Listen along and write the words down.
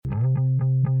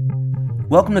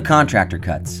Welcome to Contractor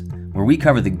Cuts, where we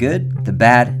cover the good, the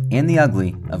bad, and the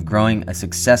ugly of growing a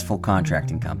successful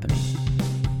contracting company.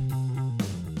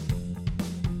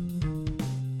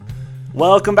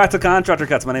 Welcome back to Contractor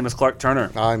Cuts. My name is Clark Turner.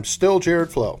 I'm still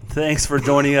Jared Flo. Thanks for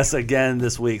joining us again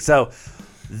this week. So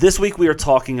this week we are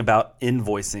talking about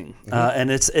invoicing,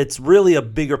 and it's really a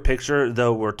bigger picture,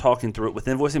 though we're talking through it with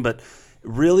invoicing, but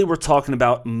really we're talking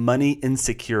about money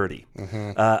insecurity.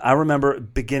 I remember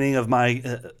beginning of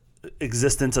my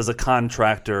existence as a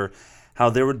contractor, how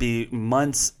there would be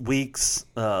months, weeks,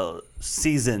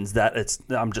 seasons that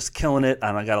I'm just killing it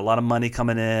and I got a lot of money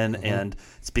coming in and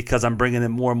it's because I'm bringing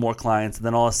in more and more clients, and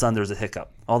then all of a sudden there's a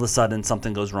hiccup. All of a sudden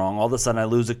something goes wrong. All of a sudden I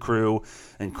lose a crew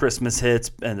and Christmas hits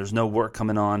and there's no work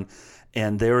coming on,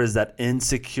 and there is that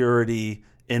insecurity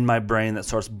in my brain that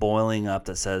starts boiling up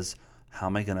that says, how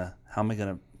am I gonna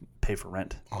pay for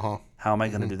rent? How am I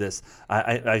going to do this?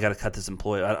 I got to cut this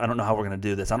employee. I don't know how we're going to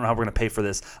do this. I don't know how we're going to pay for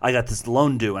this. I got this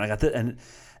loan due, and I got this, and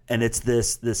it's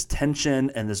this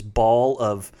tension and this ball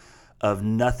of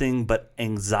nothing but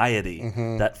anxiety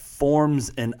that forms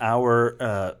in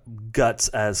our guts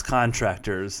as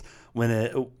contractors when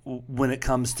it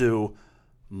comes to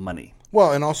money.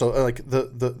 Well, and also like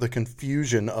the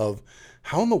confusion of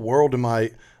how in the world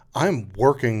I'm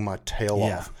working my tail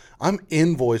off. I'm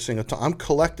invoicing I'm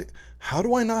collecting. How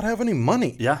do I not have any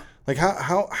money? Yeah. Like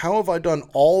how have I done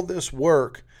all this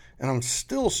work and I'm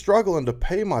still struggling to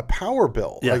pay my power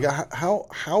bill? Yeah. Like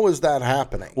how is that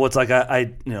happening? Well, it's like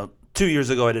I 2 years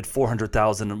ago I did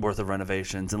 $400,000 worth of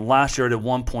renovations, and last year I did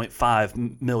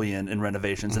 $1.5 million in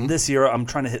renovations, and this year I'm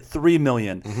trying to hit $3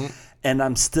 million, and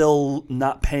I'm still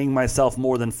not paying myself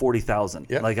more than $40,000.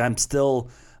 Yeah. Like I'm still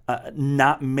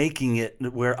not making it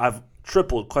where I've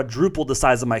quadrupled the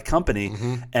size of my company,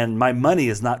 and my money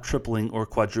is not tripling or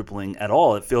quadrupling at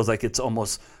all. It feels like it's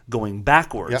almost going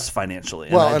backwards financially,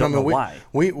 and I don't know why.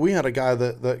 We had a guy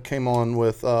that came on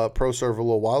with ProServe a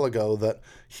little while ago that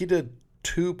he did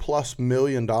 $2+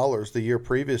 million the year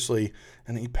previously,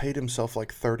 and he paid himself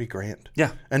like $30,000.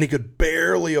 Yeah, and he could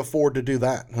barely afford to do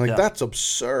that. That's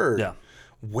absurd. Yeah,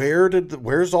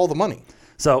 where's all the money?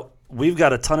 So we've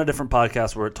got a ton of different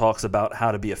podcasts where it talks about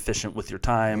how to be efficient with your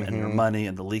time and your money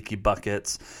and the leaky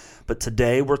buckets. But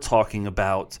today we're talking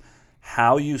about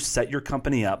how you set your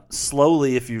company up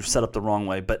slowly if you've set up the wrong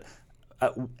way. But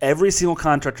every single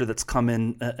contractor that's come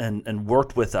in and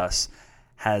worked with us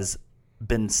has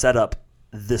been set up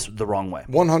the wrong way.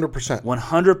 100%.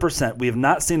 100%. We have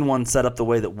not seen one set up the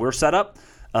way that we're set up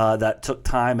that took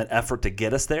time and effort to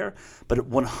get us there. But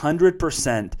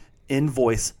 100%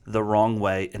 invoice the wrong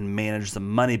way and manage the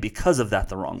money because of that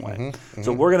the wrong way.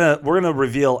 So we're gonna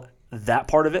reveal that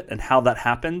part of it and how that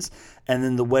happens, and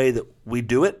then the way that we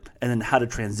do it, and then how to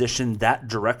transition that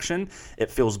direction.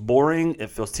 It feels boring, it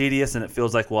feels tedious, and it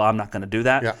feels like, well, I'm not going to do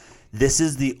that. Yeah. This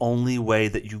is the only way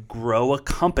that you grow a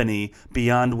company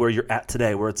beyond where you're at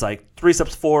today, where it's like 3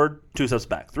 steps forward, 2 steps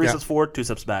back, 3 steps forward, 2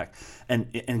 steps back,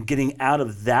 and getting out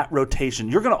of that rotation.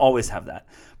 You're going to always have that,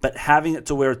 but having it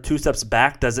to where 2 steps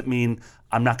back doesn't mean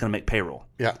I'm not going to make payroll.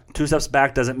 Yeah. 2 steps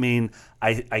back doesn't mean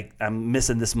I'm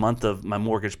missing this month of my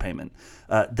mortgage payment.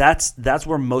 That's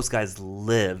where most guys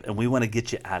live, and we want to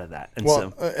get you out of that.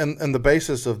 And the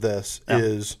basis of this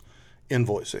is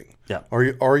invoicing. Yeah.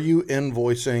 Are you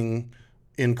invoicing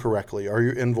incorrectly? Are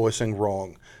you invoicing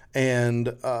wrong? And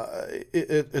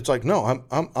it's like, no,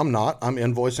 I'm not. I'm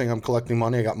invoicing. I'm collecting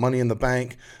money. I got money in the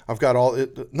bank. I've got all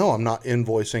it. No, I'm not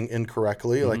invoicing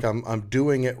incorrectly. Like I'm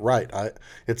doing it right.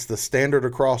 It's the standard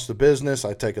across the business.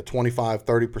 I take a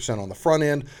 25-30% on the front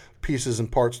end, pieces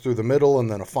and parts through the middle, and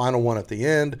then a final one at the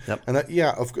end. Yep.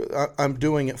 And I'm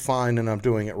doing it fine, and I'm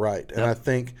doing it right. And I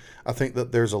think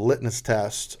that there's a litmus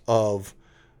test of,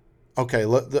 okay,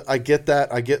 I get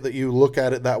that. I get that you look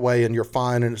at it that way and you're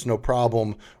fine and it's no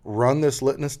problem. Run this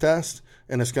litmus test,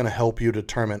 and it's going to help you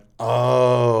determine,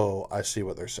 oh, I see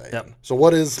what they're saying. Yep. So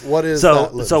what is that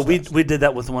litmus test? We did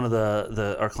that with one of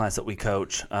our clients that we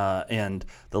coach, and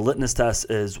the litmus test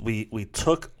is we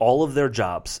took all of their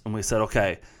jobs and we said,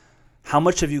 okay, how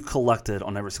much have you collected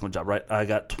on every single job, right? I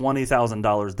got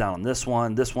 $20,000 down on this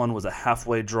one. This one was a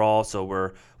halfway draw,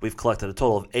 so we've collected a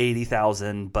total of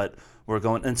 $80,000, but we're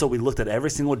going, and so we looked at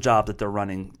every single job that they're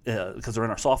running because they're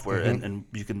in our software, and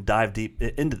you can dive deep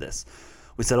into this.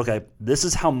 We said, okay, this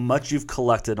is how much you've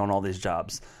collected on all these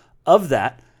jobs. Of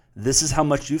that, this is how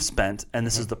much you've spent, and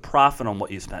this is the profit on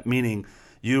what you spent. Meaning,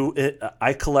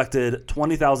 I collected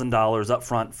 $20,000 up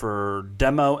front for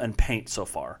demo and paint so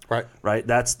far. Right.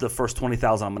 That's the first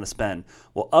 $20,000 I'm going to spend.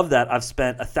 Well, of that, I've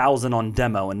spent $1,000 on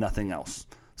demo and nothing else.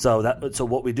 So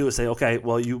what we do is say, okay,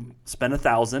 well, you spend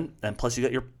 $1,000, and plus you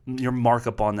got your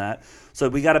markup on that. So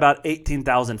we got about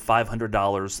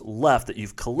 $18,500 left that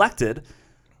you've collected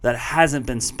that hasn't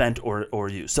been spent or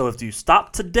used. So if you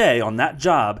stop today on that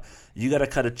job, you got to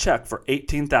cut a check for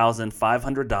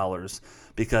 $18,500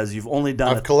 because you've only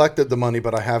done. I've collected the money,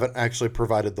 but I haven't actually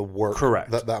provided the work. Correct.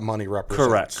 That money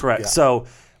represents. Correct. Yeah. So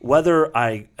whether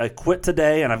I quit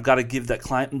today and I've got to give that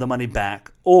client the money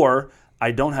back, or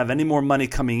I don't have any more money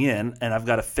coming in and I've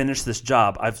got to finish this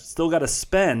job, I've still got to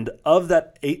spend of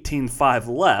that $18,500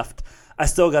 left. I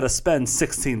still got to spend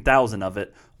 $16,000 of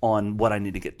it on what I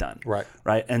need to get done. Right.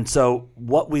 And so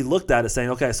what we looked at is saying,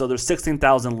 okay, so there's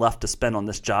 $16,000 left to spend on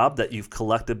this job that you've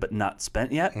collected but not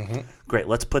spent yet. Great.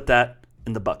 Let's put that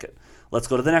in the bucket. Let's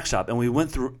go to the next job. And we went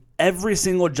through every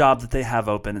single job that they have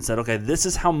open and said, okay, this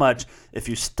is how much, if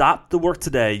you stopped the work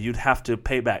today, you'd have to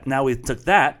pay back. Now we took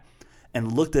that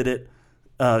and looked at it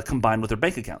combined with their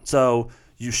bank account. So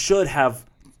you should have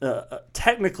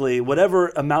technically whatever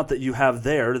amount that you have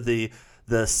there, the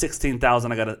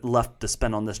 $16,000 I got left to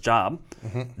spend on this job,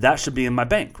 that should be in my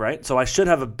bank, right? So I should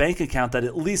have a bank account that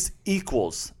at least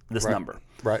equals this number.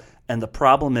 Right. And the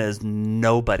problem is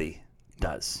nobody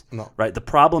does. No. Right? The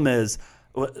problem is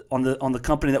on the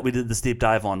company that we did this deep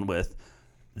dive on with,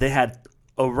 they had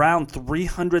around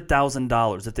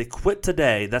 $300,000. If they quit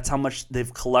today, that's how much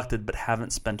they've collected but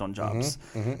haven't spent on jobs.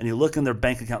 And you look in their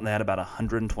bank account and they had about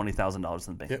 $120,000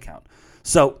 in the bank account.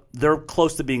 So they're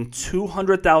close to being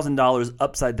 $200,000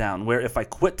 upside down, where if I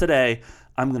quit today,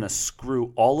 I'm going to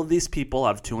screw all of these people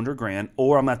out of $200,000,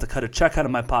 or I'm going to have to cut a check out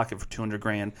of my pocket for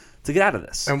 $200,000 to get out of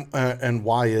this. And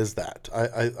why is that?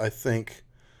 I think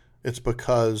it's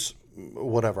because,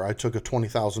 whatever, I took a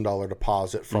 $20,000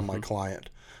 deposit from my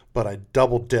client, but I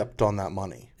double dipped on that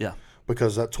money. Yeah.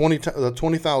 Because that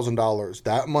 $20,000,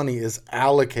 that money is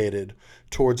allocated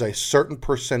towards a certain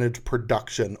percentage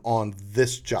production on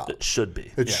this job. It should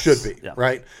be. It should be,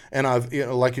 right? And I've,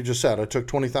 like you just said, I took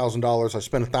 $20,000, I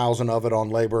spent $1,000 of it on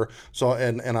labor, so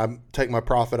and I take my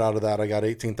profit out of that, I got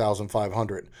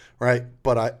 $18,500, right?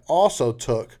 But I also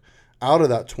took out of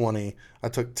that 20, I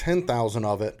took 10,000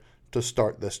 of it to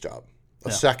start this job,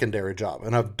 a secondary job,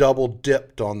 and I've double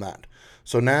dipped on that.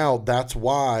 So now that's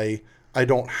why I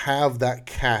don't have that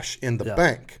cash in the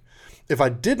bank. If I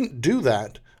didn't do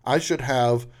that, I should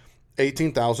have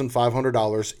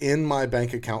 $18,500 in my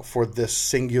bank account for this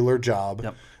singular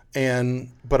job.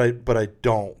 But I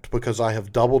don't, because I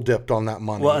have double dipped on that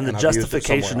money. Well, and the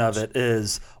justification of it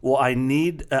is, well,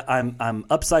 I'm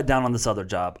upside down on this other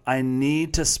job. I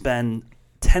need to spend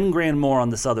 $10,000 more on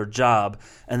this other job,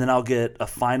 and then I'll get a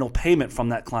final payment from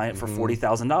that client for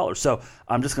 $40,000. So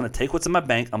I'm just going to take what's in my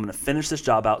bank. I'm going to finish this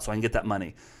job out so I can get that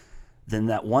money. Then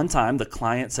that one time the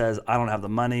client says, I don't have the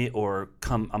money, or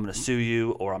I'm going to sue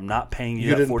you, or I'm not paying you.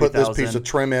 You didn't put this piece of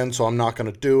trim in, so I'm not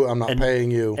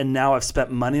paying you. And now I've spent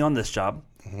money on this job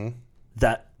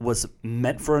that was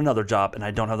meant for another job, and I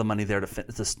don't have the money there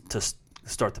to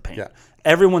start the paint. Yeah.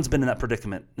 Everyone's been in that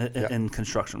predicament in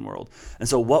construction world. And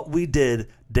so what we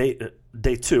did day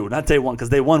two, not day one, because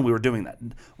day one we were doing that.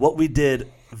 What we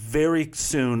did very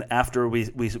soon after we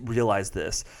realized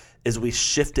this is we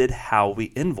shifted how we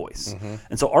invoice.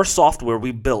 And so our software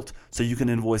we built so you can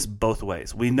invoice both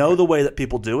ways. We know the way that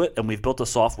people do it, and we've built a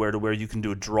software to where you can do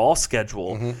a draw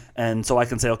schedule. And so I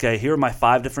can say, okay, here are my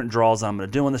 5 different draws I'm going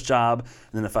to do on this job. And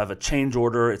then if I have a change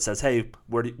order, it says, hey,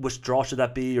 which draw should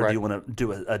that be? Or do you want to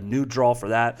do a new draw for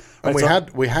that? And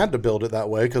we had to build it that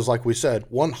way because, like we said,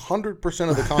 100%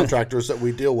 of the contractors that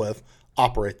we deal with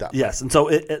operate that way. Yes, and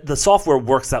so the software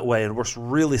works that way. It works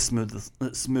really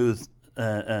smooth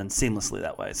and seamlessly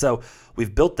that way. So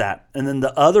we've built that. And then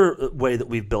the other way that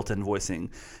we've built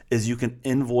invoicing is you can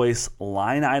invoice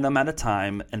line item at a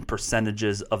time and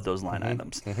percentages of those line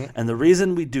items. And the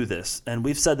reason we do this, and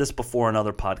we've said this before in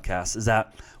other podcasts, is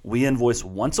that we invoice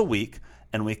once a week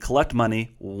and we collect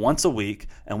money once a week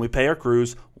and we pay our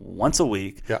crews once a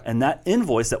week. And that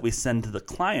invoice that we send to the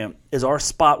client is our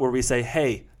spot where we say,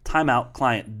 hey, time out,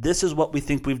 client, this is what we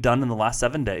think we've done in the last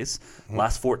 7 days,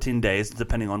 last 14 days,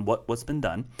 depending on what's been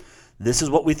done. This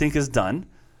is what we think is done.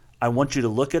 I want you to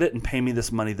look at it and pay me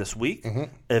this money this week.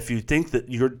 If you think that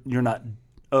you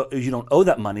don't owe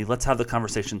that money, let's have the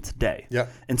conversation today.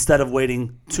 Instead of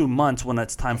waiting 2 months when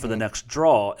it's time for the next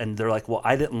draw, and they're like, well,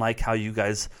 I didn't like how you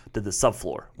guys did the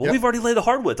subfloor. Well, we've already laid the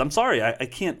hardwoods. I'm sorry. I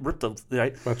can't rip the...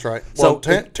 Right? That's right. So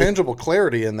tangible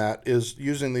clarity in that is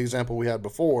using the example we had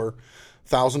before,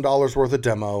 $1,000 worth of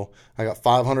demo. I got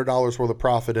 $500 worth of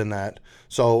profit in that.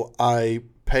 So I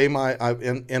pay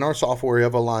in our software, we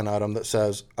have a line item that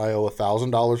says I owe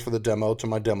 $1,000 for the demo to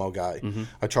my demo guy.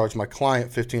 I charge my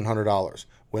client $1,500.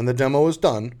 When the demo is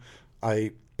done,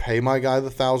 I pay my guy the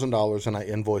 $1,000 and I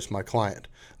invoice my client.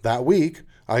 That week,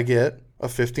 I get a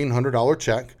 $1,500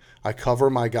 check. I cover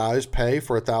my guy's pay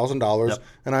for $1,000,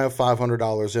 and I have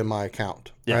 $500 in my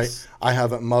account. Yes. Right? I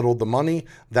haven't muddled the money.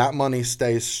 That money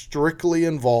stays strictly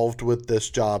involved with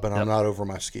this job, and I'm not over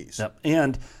my skis. Yep.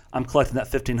 And I'm collecting that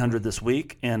 $1,500 this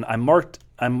week, and I marked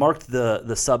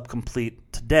the sub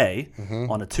complete today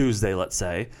on a Tuesday, let's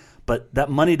say. But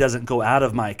that money doesn't go out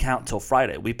of my account till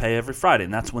Friday. We pay every Friday,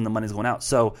 and that's when the money's going out.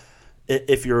 So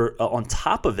if you're on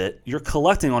top of it, you're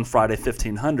collecting on Friday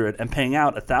 $1,500 and paying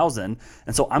out $1,000,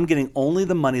 and so I'm getting only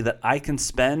the money that I can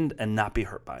spend and not be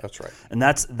hurt by it. That's right. And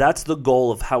that's the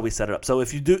goal of how we set it up. So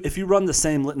if you run the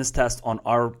same litmus test on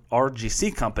our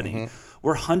GC company,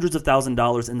 we're hundreds of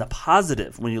 $1,000s in the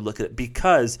positive when you look at it,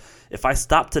 because if I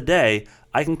stop today,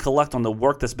 I can collect on the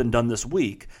work that's been done this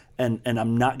week, and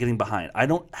I'm not getting behind.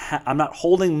 I'm not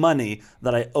holding money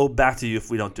that I owe back to you if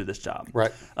we don't do this job.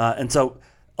 Right. And so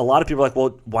a lot of people are like,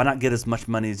 well, why not get as much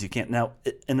money as you can? Now,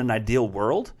 in an ideal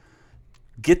world,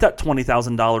 get that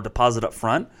 $20,000 deposit up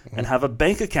front and have a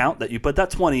bank account that you put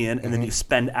that 20 in, and then you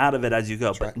spend out of it as you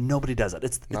go. But nobody does it.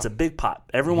 It's a big pot.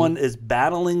 Everyone is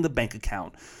battling the bank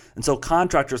account. And so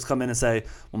contractors come in and say,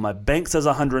 well, my bank says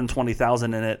 $120,000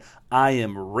 in it. I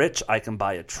am rich. I can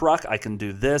buy a truck. I can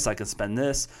do this. I can spend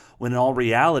this. When in all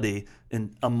reality,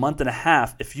 in a month and a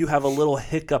half, if you have a little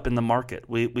hiccup in the market,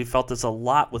 we felt this a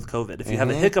lot with COVID. If you have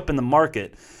a hiccup in the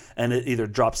market and it either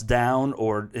drops down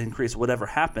or increase, whatever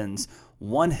happens,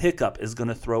 one hiccup is going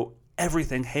to throw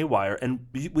everything haywire. And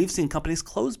we've seen companies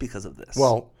close because of this.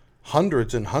 Well,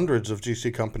 hundreds and hundreds of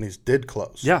GC companies did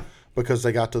close. Yeah. Because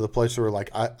they got to the place where like,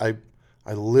 I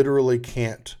literally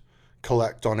can't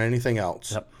collect on anything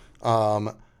else.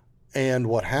 Yep. And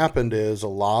what happened is a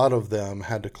lot of them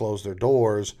had to close their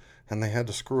doors, and they had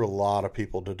to screw a lot of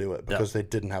people to do it because they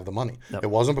didn't have the money. It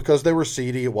wasn't because they were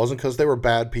seedy. It wasn't because they were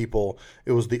bad people.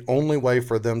 It was the only way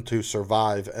for them to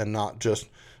survive and not just,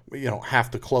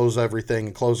 have to close everything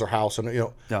and close their house. And,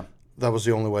 that was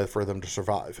the only way for them to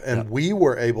survive. And we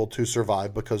were able to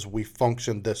survive because we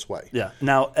functioned this way. Yeah.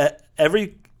 Now,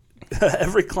 every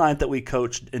client that we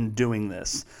coached in doing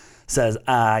this says,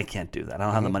 I can't do that. I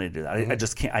don't have the money to do that. I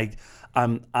just can't.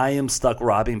 I am stuck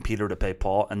robbing Peter to pay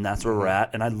Paul, and that's where we're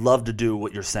at. And I'd love to do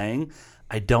what you're saying.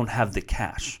 I don't have the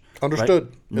cash. Understood.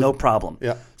 Right? No problem.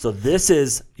 Yeah. So this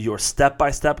is your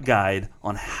step-by-step guide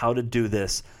on how to do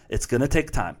this. It's going to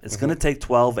take time. It's going to take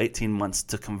 12, 18 months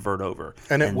to convert over.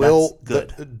 And it will,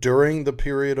 during the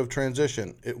period of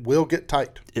transition, it will get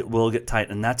tight. It will get tight,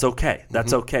 and that's okay.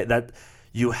 That's okay. That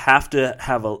you have to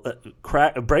have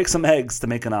break some eggs to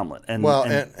make an omelet.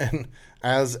 And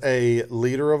as a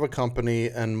leader of a company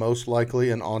and most likely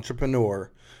an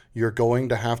entrepreneur, you're going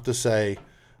to have to say,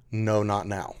 no, not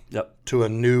now. Yep. To a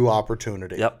new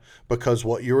opportunity. Yep. Because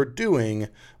what you're doing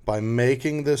by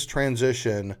making this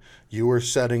transition, you are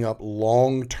setting up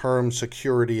long-term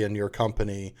security in your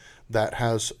company that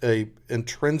has a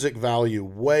intrinsic value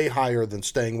way higher than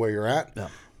staying where you're at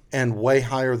and way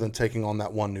higher than taking on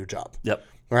that one new job. Yep.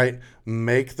 Right?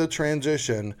 Make the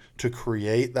transition to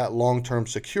create that long-term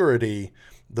security.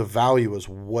 The value is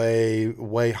way,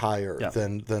 way higher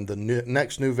than the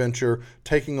next new venture,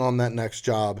 taking on that next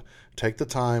job. Take the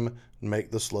time,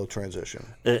 make the slow transition.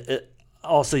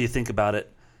 Also, you think about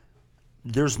it,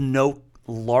 there's no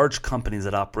large companies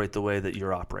that operate the way that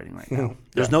you're operating right now.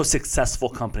 There's no successful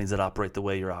companies that operate the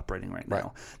way you're operating right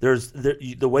now.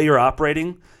 The way you're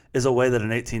operating is a way that an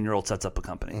 18-year-old sets up a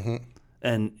company.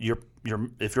 And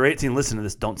if you're 18 listening to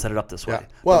this, don't set it up this way. Yeah.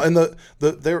 Well, and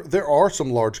there are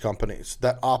some large companies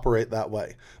that operate that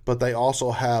way, but they also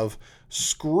have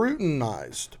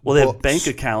scrutinized. Well, they have bank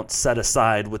accounts set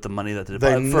aside with the money that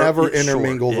they never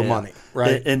intermingle the money,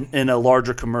 right? In a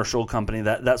larger commercial company,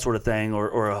 that sort of thing,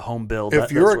 or a home build.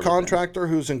 If you're a contractor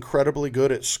who's incredibly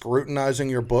good at scrutinizing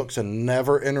your books and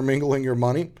never intermingling your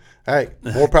money, hey,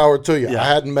 more power to you. I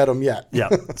hadn't met them yet. Yeah.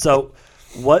 So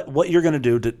what you're going to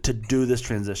do to do this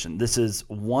transition, this is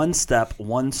one step,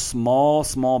 one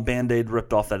small Band-Aid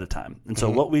ripped off at a time. And so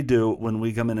what we do when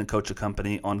we come in and coach a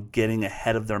company on getting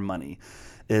ahead of their money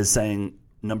is saying,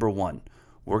 number one,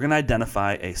 we're going to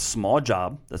identify a small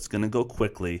job that's going to go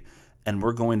quickly, and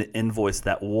we're going to invoice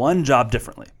that one job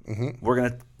differently. We're going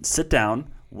to sit down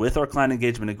with our client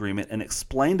engagement agreement and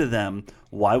explain to them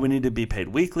why we need to be paid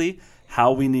weekly,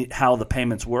 how the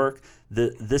payments work.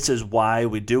 This is why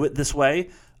we do it this way.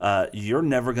 You're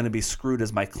never going to be screwed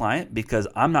as my client because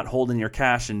I'm not holding your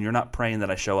cash and you're not praying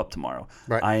that I show up tomorrow.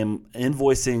 Right. I am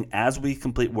invoicing as we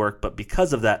complete work, but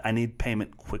because of that, I need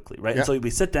payment quickly. Right. And so we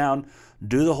sit down,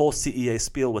 do the whole CEA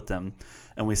spiel with them,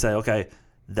 and we say, okay,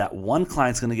 that one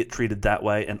client's going to get treated that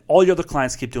way, and all your other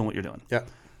clients keep doing what you're doing. Yeah.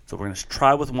 So we're going to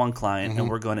try with one client, and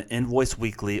we're going to invoice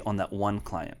weekly on that one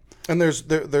client. And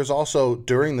there's also,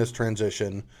 during this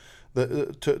transition,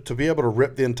 to be able to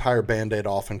rip the entire Band-Aid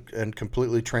off and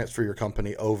completely transfer your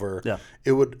company over,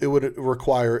 it would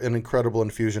require an incredible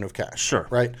infusion of cash. Sure.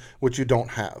 Right? Which you don't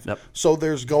have. Yep. So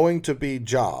there's going to be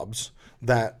jobs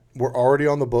that were already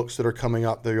on the books that are coming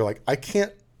up that you're like, I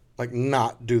can't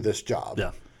not do this job.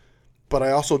 Yeah. But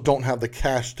I also don't have the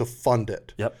cash to fund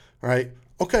it. Yep. Right?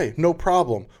 Okay, no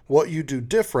problem. What you do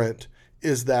different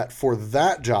is that for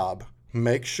that job,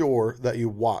 make sure that you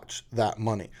watch that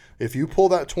money. If you pull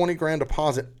that $20,000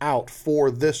 deposit out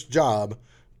for this job,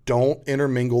 don't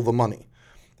intermingle the money.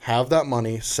 Have that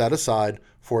money set aside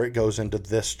for it goes into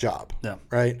this job. Yeah.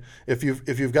 Right? If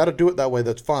you've got to do it that way,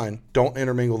 that's fine. Don't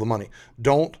intermingle the money.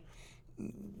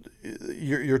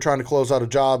 You're trying to close out a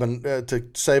job, and to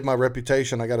save my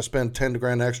reputation, I got to spend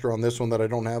 $10,000 extra on this one that I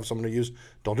don't have, so I'm going to use.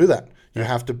 Don't do that. You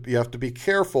have to be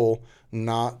careful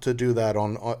not to do that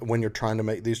on when you're trying to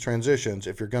make these transitions.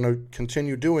 If you're going to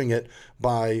continue doing it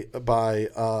by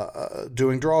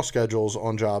doing draw schedules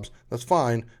on jobs, that's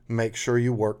fine. Make sure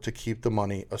you work to keep the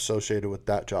money associated with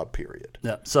that job. Period.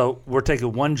 Yeah. So we're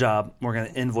taking one job. We're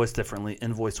going to invoice differently.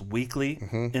 Invoice weekly.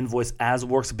 Invoice as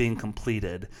work's being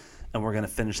completed. And we're going to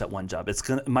finish that one job.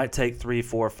 It might take $3,000,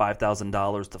 $4,000,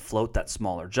 $5,000 to float that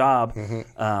smaller job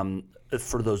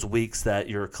for those weeks that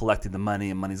you're collecting the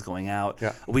money and money's going out.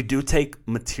 Yeah. We do take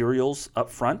materials up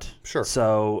front. Sure.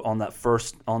 So on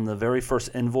the very first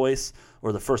invoice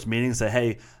or the first meeting, say,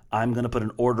 hey, I'm going to put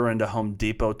an order into Home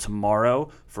Depot tomorrow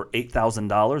for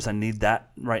 $8,000. I need that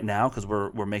right now because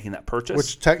we're making that purchase.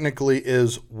 Which technically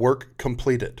is work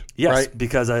completed. Yes, right?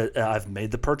 because I've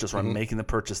made the purchase, or I'm making the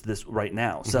purchase this right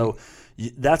now. So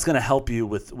that's going to help you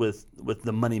with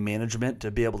the money management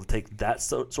to be able to take that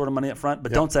sort of money up front.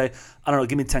 But don't say, I don't know,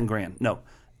 give me $10,000. No,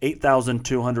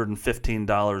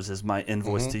 $8,215 is my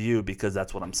invoice to you because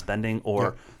that's what I'm spending,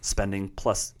 or spending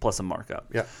plus a markup.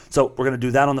 Yeah. So we're going to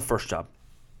do that on the first job.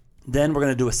 Then we're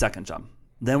going to do a second job.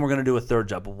 Then we're going to do a third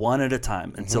job, one at a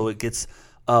time, until it gets,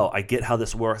 I get how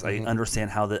this works. I understand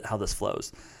how this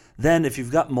flows. Then if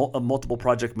you've got multiple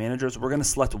project managers, we're going to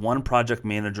select one project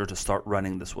manager to start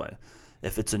running this way.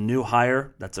 If it's a new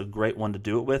hire, that's a great one to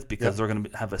do it with because they're going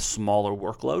to have a smaller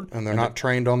workload. And they're not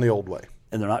trained on the old way.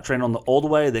 And they're not trained on the old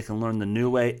way. They can learn the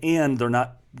new way, and they're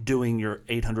not doing your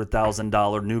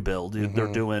 $800,000 new build.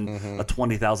 They're doing a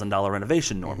 $20,000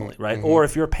 renovation normally, right? Or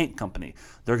if you're a paint company,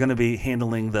 they're going to be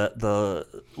handling the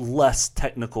less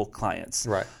technical clients,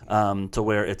 right? To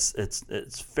where it's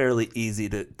fairly easy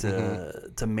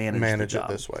to manage the job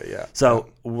it this way, yeah. So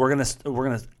we're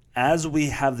gonna as we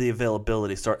have the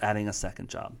availability, start adding a second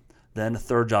job, then a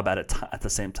third job at the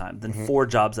same time, then 4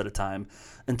 jobs at a time,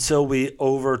 until we,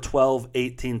 over 12,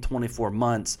 18, 24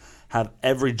 months, have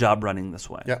every job running this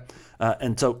way. Yeah.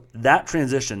 And so that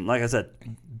transition, like I said,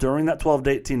 during that 12 to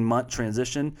 18 month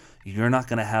transition, you're not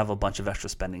going to have a bunch of extra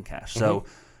spending cash. So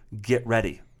get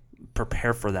ready.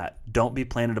 Prepare for that. Don't be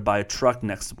planning to buy a truck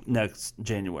next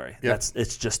January. Yeah.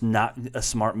 It's just not a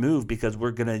smart move because we're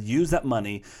going to use that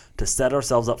money to set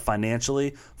ourselves up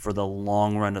financially for the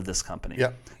long run of this company.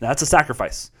 Yeah. Now, that's a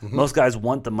sacrifice. Most guys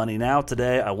want the money now,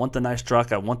 today. I want the nice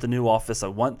truck. I want the new office. I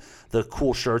want the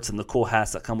cool shirts and the cool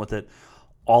hats that come with it.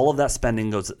 All of that spending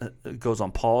goes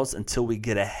on pause until we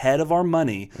get ahead of our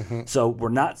money. So we're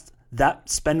not – that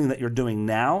spending that you're doing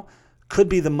now – could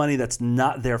be the money that's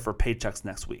not there for paychecks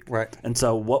next week. Right. And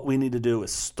so what we need to do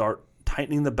is start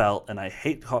tightening the belt. And I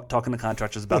hate talking to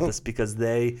contractors about this because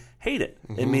they hate it.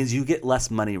 It means you get less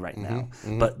money right now.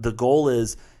 But the goal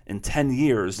is in 10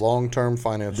 years, long-term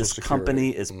financial this security. company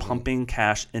is pumping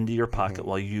cash into your pocket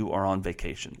while you are on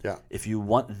vacation. Yeah. If you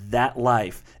want that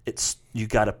life, you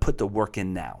got to put the work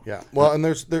in now. Yeah. Well, and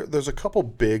there's a couple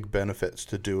big benefits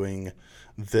to doing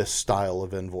this style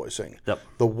of invoicing. Yep.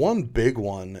 The one big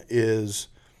one is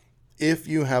if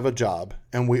you have a job,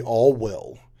 and we all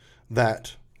will,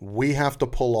 that we have to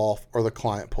pull off or the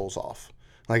client pulls off.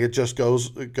 Like it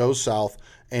goes south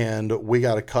and we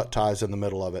got to cut ties in the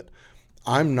middle of it.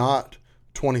 I'm not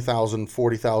 $20,000,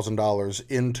 $40,000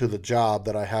 into the job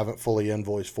that I haven't fully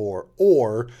invoiced for,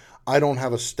 or I don't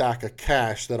have a stack of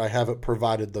cash that I haven't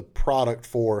provided the product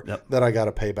for that I got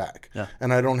to pay back. Yeah.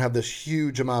 And I don't have this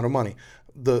huge amount of money.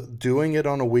 Doing it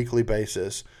on a weekly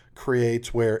basis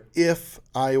creates where if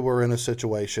I were in a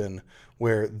situation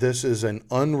where this is an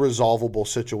unresolvable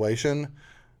situation,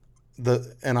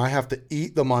 and I have to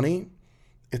eat the money,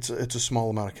 it's a small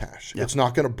amount of cash. Yeah. It's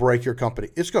not going to break your company.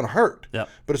 It's going to hurt, Yeah.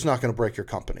 but it's not going to break your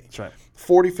company. That's right.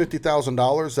 $40,000,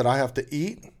 $50,000 that I have to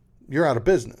eat, you're out of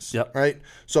business. Yep. Right?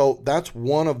 So that's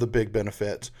one of the big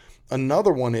benefits.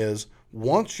 Another one is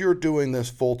once you're doing this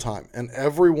full time and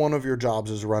every one of your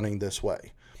jobs is running this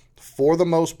way, for the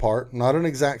most part, not an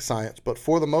exact science, but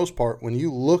for the most part, when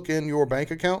you look in your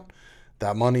bank account,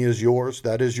 that money is yours.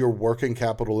 That is your working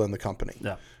capital in the company.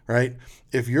 Yeah. Right?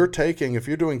 If you're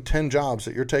doing 10 jobs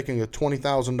that you're taking a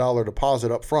 $20,000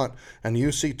 deposit up front and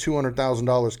you see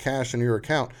 $200,000 cash in your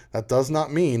account, that does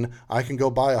not mean I can go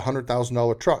buy a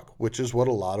 $100,000 truck, which is what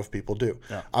a lot of people do.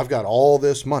 Yeah. I've got all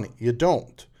this money. You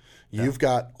don't. You've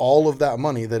got all of that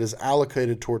money that is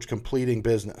allocated towards completing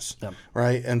business,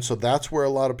 right? And so that's where a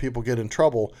lot of people get in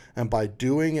trouble. And by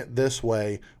doing it this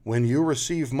way, when you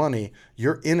receive money,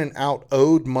 your in and out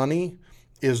owed money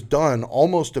is done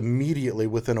almost immediately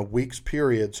within a week's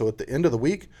period. So at the end of the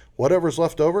week, whatever's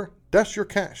left over, that's your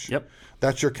cash. Yep.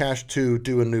 That's your cash to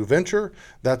do a new venture.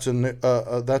 That's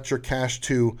your cash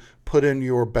to put in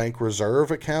your bank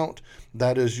reserve account.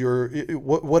 That is your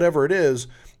whatever it is.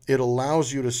 It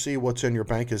allows you to see what's in your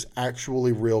bank is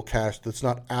actually real cash that's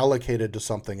not allocated to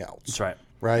something else. That's right.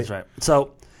 Right? That's right.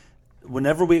 So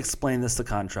whenever we explain this to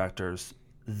contractors,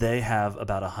 they have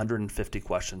about 150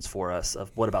 questions for us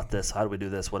of what about this? How do we do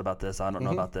this? What about this? I don't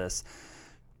know about this.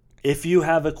 If you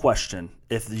have a question,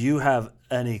 if you have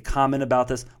any comment about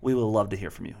this, we would love to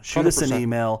hear from you. Shoot 100%. us an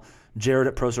email,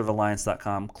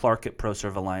 Jared@ProServeAlliance.com,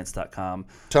 Clark@ProServeAlliance.com.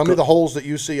 Tell me the holes that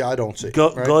you see I don't see.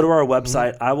 Go right? go to our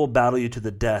website. I will battle you to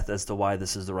the death as to why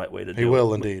this is the right way to do it. He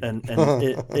will indeed. And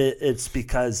it's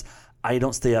because I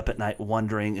don't stay up at night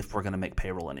wondering if we're going to make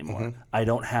payroll anymore. I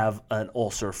don't have an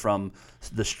ulcer from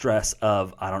the stress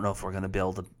of I don't know if we're going to be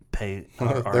able to pay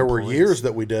our There were employees. years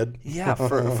that we did. Yeah,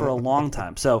 for a long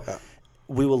time. So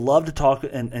we would love to talk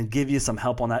and give you some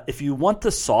help on that. If you want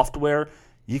the software,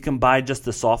 you can buy just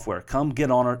the software. Come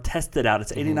get on it, test it out.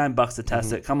 It's $89 to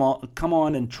test it. Come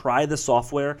on and try the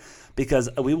software because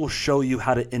we will show you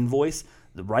how to invoice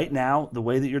right now, the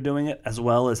way that you're doing it, as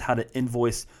well as how to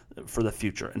invoice for the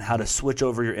future and how to switch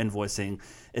over your invoicing.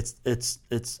 It's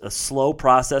a slow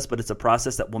process, but it's a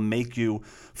process that will make you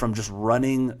from just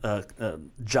running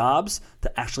jobs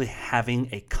to actually having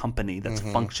a company that's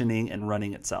functioning and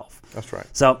running itself. That's right.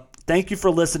 So thank you for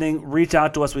listening. Reach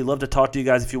out to us. We love to talk to you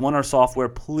guys. If you want our software,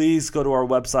 please go to our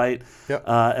website,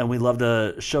 and we'd love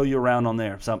to show you around on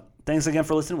there. So thanks again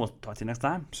for listening. We'll talk to you next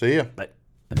time. See ya. Bye.